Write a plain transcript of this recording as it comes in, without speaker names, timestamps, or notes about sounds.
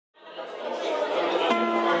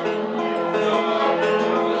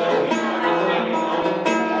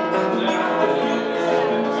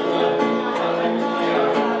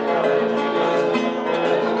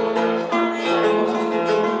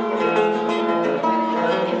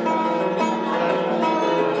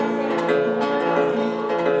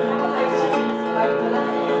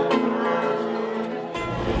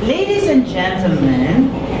gentlemen,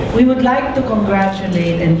 we would like to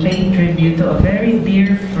congratulate and pay tribute to a very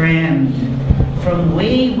dear friend from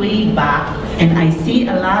way, way back. And I see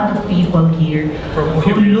a lot of people here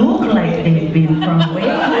who look like they've been from way,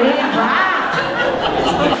 way back.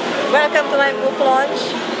 Welcome to my book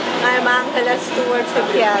launch. I'm Angela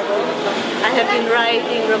Stuart-Santiago. I have been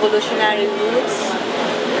writing revolutionary roots,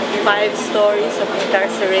 5 stories of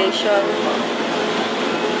incarceration,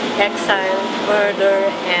 exile, murder,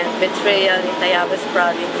 and betrayal in Tayabas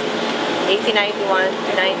province, 1891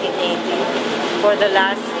 to 1980, for the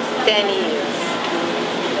last 10 years.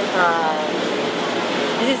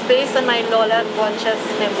 This is based on my Lola Concha's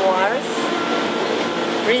memoirs,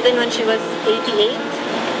 written when she was 88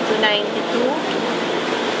 to 92,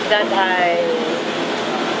 that I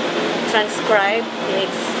transcribed in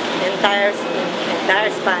its entire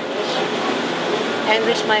Spanish, and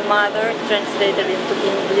which my mother translated into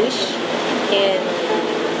English in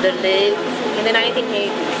the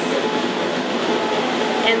 1980s,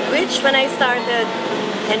 and which, when I started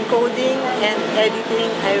encoding and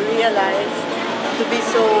editing, I realized to be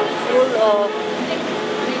so full of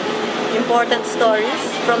important stories,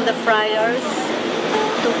 from the friars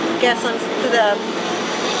to Quezon, to the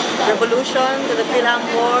Revolution, to the Philippine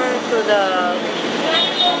War, to the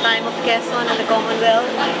time of Quezon and the Commonwealth,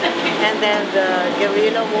 and then the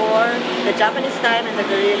guerrilla war, the Japanese time and the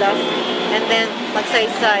guerrillas, and then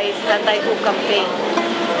Magsaysay's anti-coup campaign.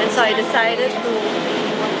 And so I decided to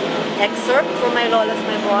excerpt from my Lola's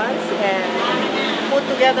memoirs and put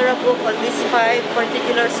together a book on these 5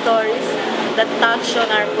 particular stories that touch on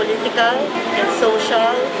our political and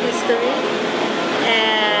social history,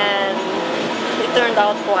 and it turned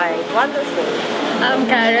out quite wonderful. I'm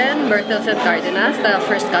Karen Bertelsen Cardenas, the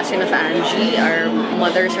first cousin of Angie. Our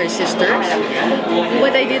mothers are sisters.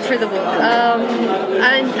 What I did for the book,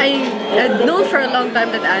 and I had known for a long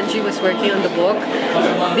time that Angie was working on the book,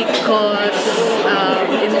 because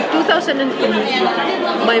in 2002,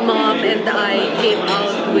 my mom and I came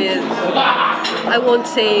out with, I won't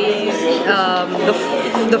say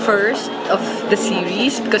the first of the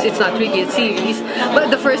series, because it's not really a series,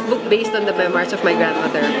 but the first book based on the memoirs of my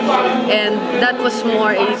grandmother. And that was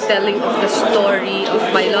more a telling of the story of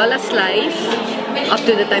my Lola's life up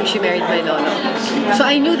to the time she married my Lolo. So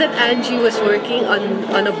I knew that Angie was working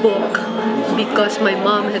on a book because my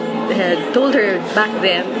mom had told her back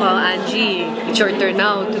then, well, Angie, it's your turn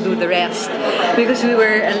now to do the rest. Because we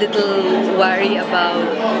were a little worried about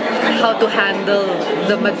how to handle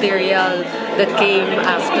the material that came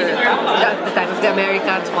after the time of the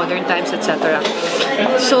Americans, modern times, etc.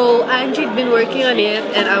 So Angie had been working on it,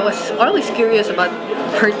 and I was always curious about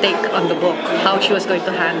her take on the book, how she was going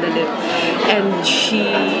to handle it. And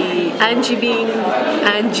Angie being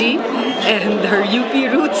Angie, and her UP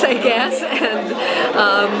roots, I guess, and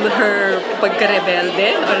her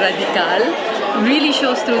pagka-rebelde or radical, really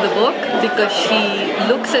shows through the book, because she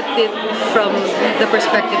looks at it from the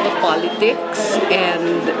perspective of politics,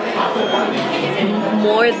 and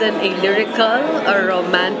more than a lyrical or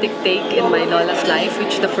romantic take in my Lola's life,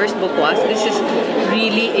 which the first book was. This is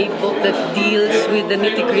really a book that deals with the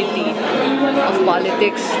nitty-gritty of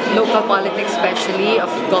politics, local politics especially, of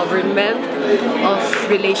government, of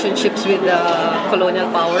relationships with the colonial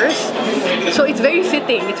powers. So it's very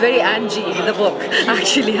fitting, it's very Angie, the book.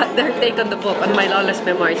 Actually, her take on the book, on my Lola's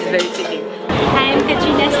memoirs, is very fitting. I'm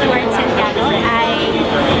Katrina Stuart-Santiago. I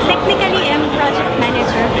technically am project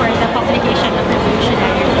manager for the publication of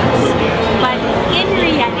Revolutionary Roots. But in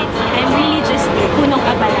reality, I'm really just punong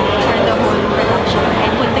abala for the whole production. I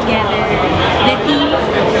put together the team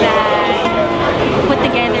that put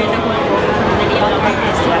together the whole book, from the layout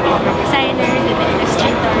artist to the cover designer to the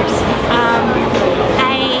illustrators.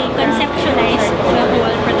 I conceptualized the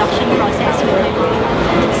whole production process with my mom.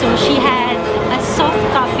 So she had a soft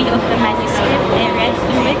copy of the manuscript. I read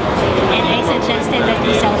through it, and I suggested that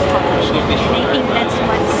we self-publish it. And I think that's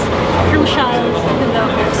what's crucial to the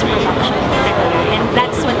book's production. And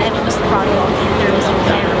that's what I'm most proud of in terms of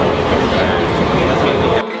my role in the book.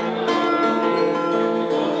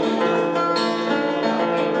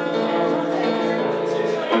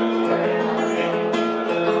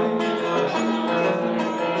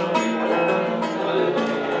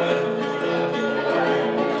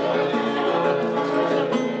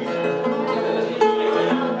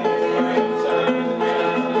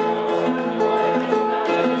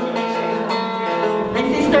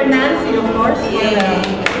 Nancy, of course,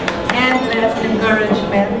 endless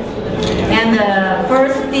encouragement. And the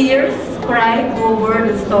first tears cried over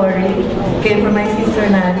the story came from my sister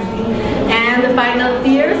Nancy. And the final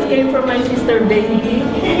tears came from my sister Baby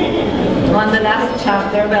on the last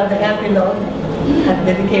chapter, well, the epilogue.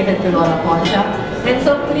 dedicated to Lola Concha. And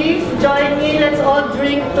so please join me, let's all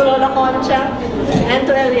drink to Lola Concha and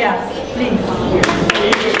to Elias, please.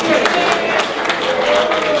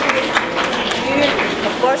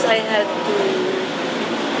 Of course, I had to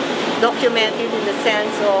document it in the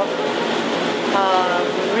sense of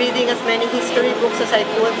reading as many history books as I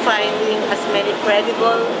could, finding as many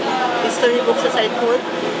credible history books as I could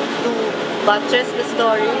to buttress the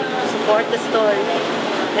story, to support the story.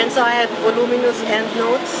 And so I have voluminous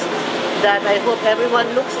endnotes that I hope everyone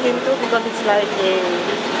looks into because it's like a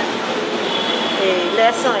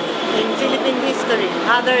lesson in Philippine history,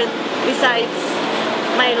 other besides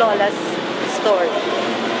my Lola's story.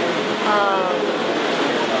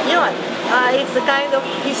 It's the kind of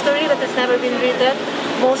history that has never been written.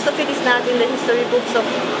 Most of it is not in the history books of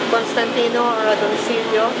Constantino or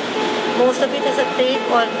Adoncillo. Most of it is a take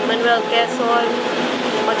on Manuel Quezon,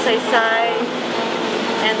 Magsaysay,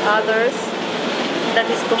 and others that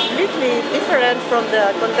is completely different from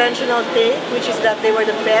the conventional take, which is that they were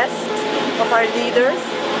the best of our leaders,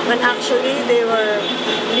 when actually they were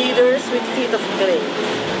leaders with feet of clay.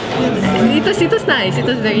 It was nice. It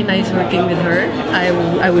was very nice working with her.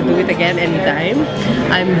 I would do it again anytime.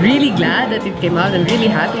 I'm really glad that it came out. I'm really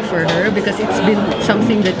happy for her because it's been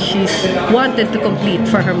something that she's wanted to complete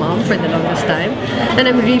for her mom for the longest time. And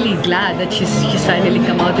I'm really glad that she's finally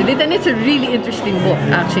come out with it. And it's a really interesting book,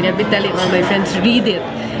 actually. I've been telling all my friends, read it.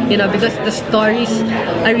 You know, because the stories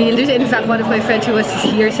are really interesting. In fact, one of my friends who was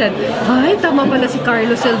here said, "Ay, tama pala si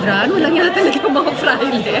Carlos Celdran. Walang yan talaga mga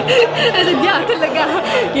fraile." I said, "Yeah, talaga."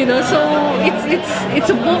 You know, so it's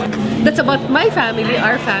a book that's about my family,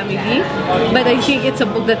 our family, but I think it's a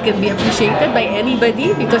book that can be appreciated by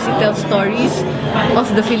anybody because it tells stories of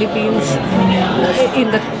the Philippines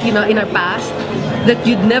in our past that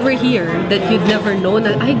you'd never hear, that you'd never know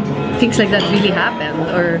that things like that really happened,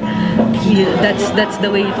 or that's the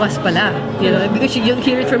way it was pala, because you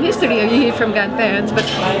hear it from history or you hear it from grandparents, but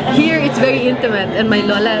here it's very intimate, and my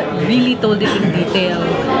Lola really told it in detail,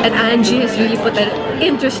 and Angie has really put an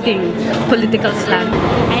interesting political slant.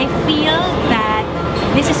 I feel that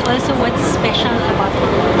this is also what's special about it.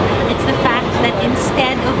 It's the fact that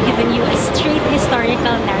instead of giving you a straight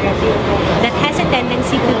historical narrative that has a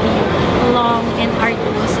tendency to be long and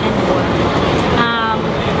arduous and boring,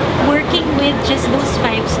 working with just those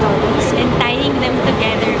 5 stories and tying them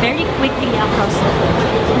together very quickly across the book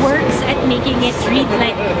works at making it read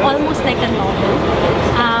almost like a novel.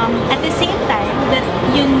 At the same time that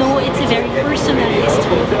it's a very personal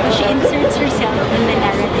history because she inserts herself in the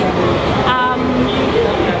narrative.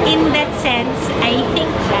 In that sense, I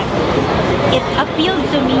think that it appealed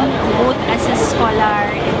to me both as a scholar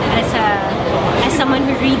and as someone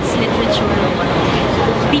who reads literature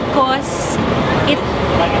because it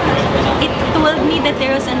told me that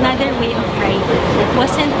there was another way of writing. It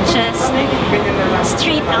wasn't just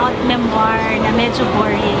straight out memoir na medyo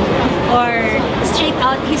boring or straight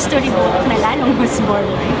out history book na lalong mas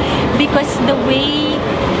boring. Because the way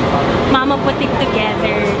Mama put it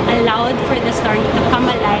together allowed for the story to come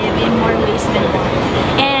alive in more ways than one.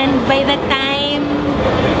 And by the time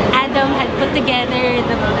Adam had put together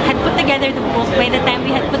the book, by the time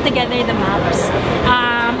we had put together the maps,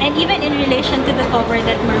 and even in relation to the cover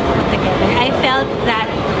that Merv put together, I felt that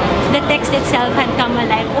the text itself had come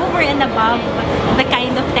alive over and above the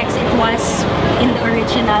kind of text it was in the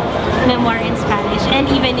original memoir in Spanish and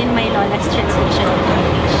even in my Lola's translation in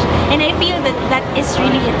English. And I feel that that is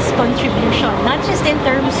really its contribution, not just in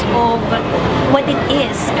terms of what it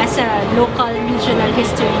is as a local regional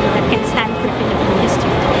history that can stand for Philippine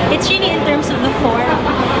history. It's really in terms of the form,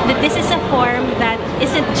 that this is a form that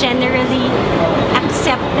isn't generally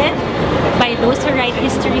accepted by those who write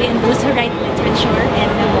history and those who write literature and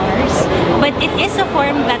memoirs, but it is a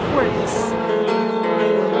form that works.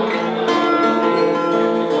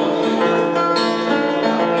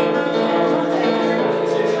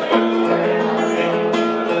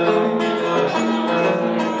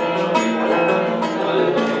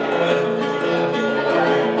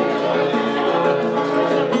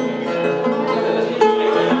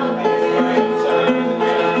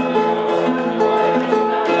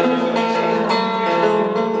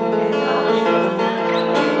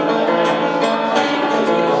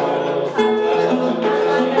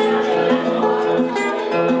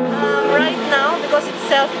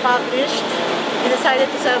 Self-published. I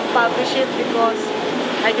decided to self-publish it because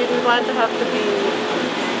I didn't want to have to be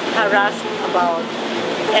harassed about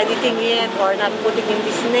editing it or not putting in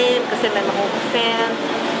this name kasi may ma-offend,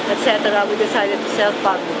 etc. We decided to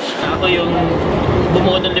self-publish. Ako yung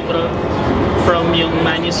bumuo ng libro from yung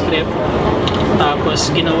manuscript,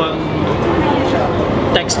 tapos ginawang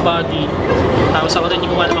text body, tapos ako rin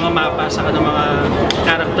yung gumawa ng mga mapa saka ng mga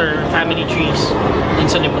character family trees dun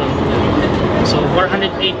sa libro. So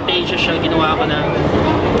 408 pages siya, ginawa ko na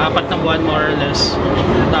 4 na buwan more or less.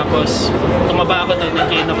 Tapos tumaba ako doon,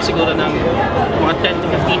 nag-gain ako siguro ng mga 10 to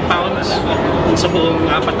 15 pounds sa buong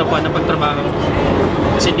 4 na buwan na pagtrabaho.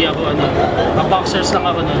 Kasi di ako boxers lang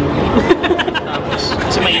ako noon. Tapos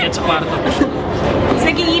kasi mainit sa kwarto.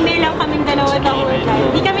 Nag-email lang kaming dalawa the whole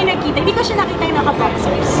time. Hindi kami nakita. Hindi ko siya nakita yung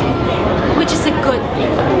naka-boxers. Which is a good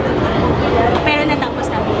thing. Pero natapos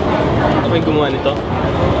namin. Ako yung gumawa nito.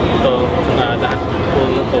 Ito, lahat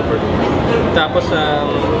full cover. Tapos,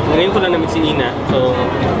 ngayon ko lang na-meet si Ina. So,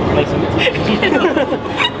 nice to meet you.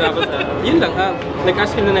 Tapos, yun lang.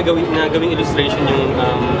 Nag-ask ko na gawing illustration yung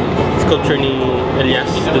sculpture ni Elias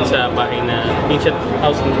dun sa bahay na ancient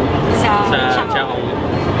house sa Chua.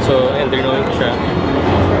 So, and knowing ko siya.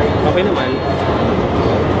 Okay naman.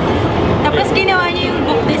 Tapos ginawa niyo yung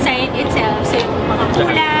book design itself. So, yung mga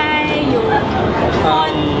kulay, yung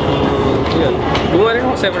font. Yun. Gumawa rin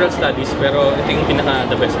ako several studies, pero ito yung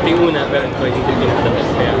pinaka-the best. Ito yung una, pero ito yung pinaka-the best.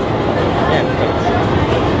 Kaya, yan.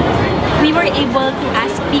 We were able to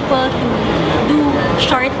ask people to do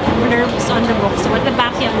short blurbs on the book. So at the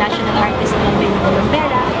back, you have national artist Benjamin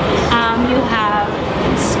Columbera. You have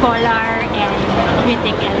scholar and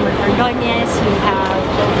critic Elmer Ordonez. You have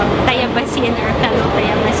Tayabasin or fellow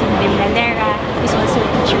Tayabasin Bim Ladera, who's also a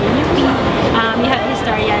teacher in UP. You have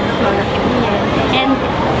historian Flora Kemian. And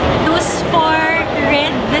those four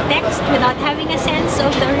read the text without having a sense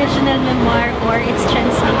of the original memoir or its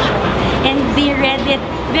translation. And they read it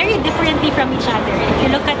very differently from each other. If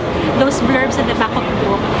you look at those blurbs at the back of the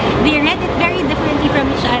book, they read it very differently from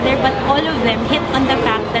each other, but all of them hit on the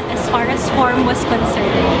fact that as far as form was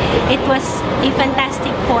concerned, it was a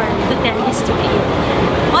fantastic form to tell history.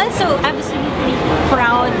 Also, absolutely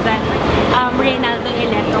proud that Reynaldo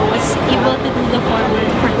Ileto was able to do the foreword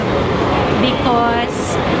for the book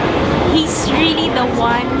because he's really the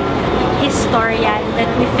one historian that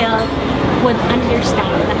we felt would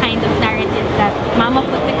understand the kind of narrative that Mama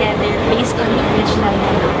put together based on the original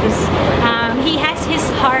memoirs. He has his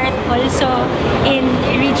heart also in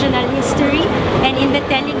regional history and in the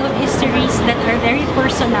telling of histories that are very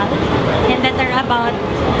personal and that are about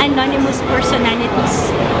anonymous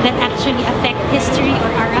personalities that actually affect history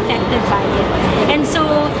or are affected by it. And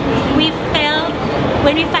so we felt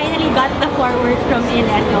when we finally got the foreword from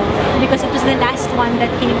Ileto, because it was the last one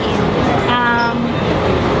that came in,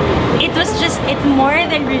 it was just, more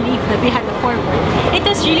than relief that we had the foreword. It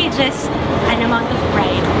was really just an amount of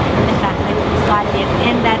pride in the fact that he got it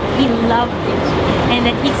and that he loved it and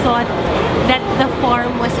that he thought that the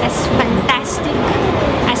form was as fantastic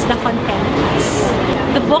as the content was.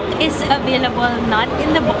 The book is available not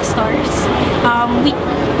in the bookstores. We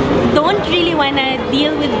don't really want to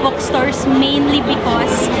deal with bookstores mainly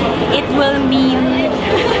because it will mean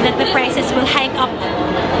that the prices will hike up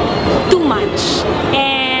too much.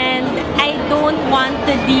 And I don't want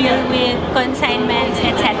to deal with consignments,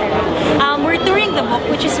 etc. We're touring the book,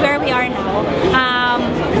 which is where we are now.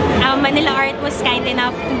 Manila Art was kind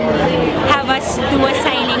enough to have us do a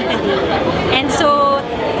signing today. And so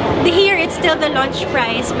here it's still the launch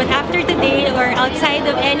price, but after today or outside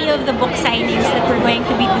of any of the book signings that we're going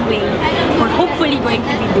to be doing, or hopefully going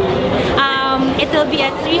to be doing, it will be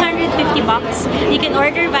at $350. You can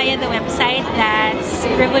order via the website, that's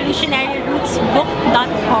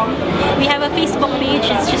revolutionaryrootsbook.com. We have a Facebook page,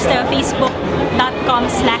 it's just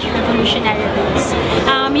facebook.com/revolutionaryroots.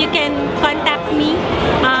 You can contact me,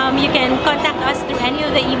 you can contact us through any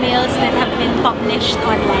of the emails that have been published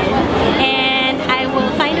online. And I will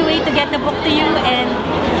find a way to get the book to you, and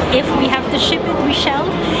if we have to ship it, we shall.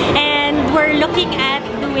 And we're looking at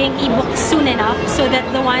doing ebooks soon enough so that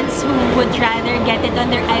the ones who would rather get it on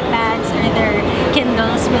their iPads or their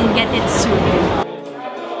Kindles will get it soon.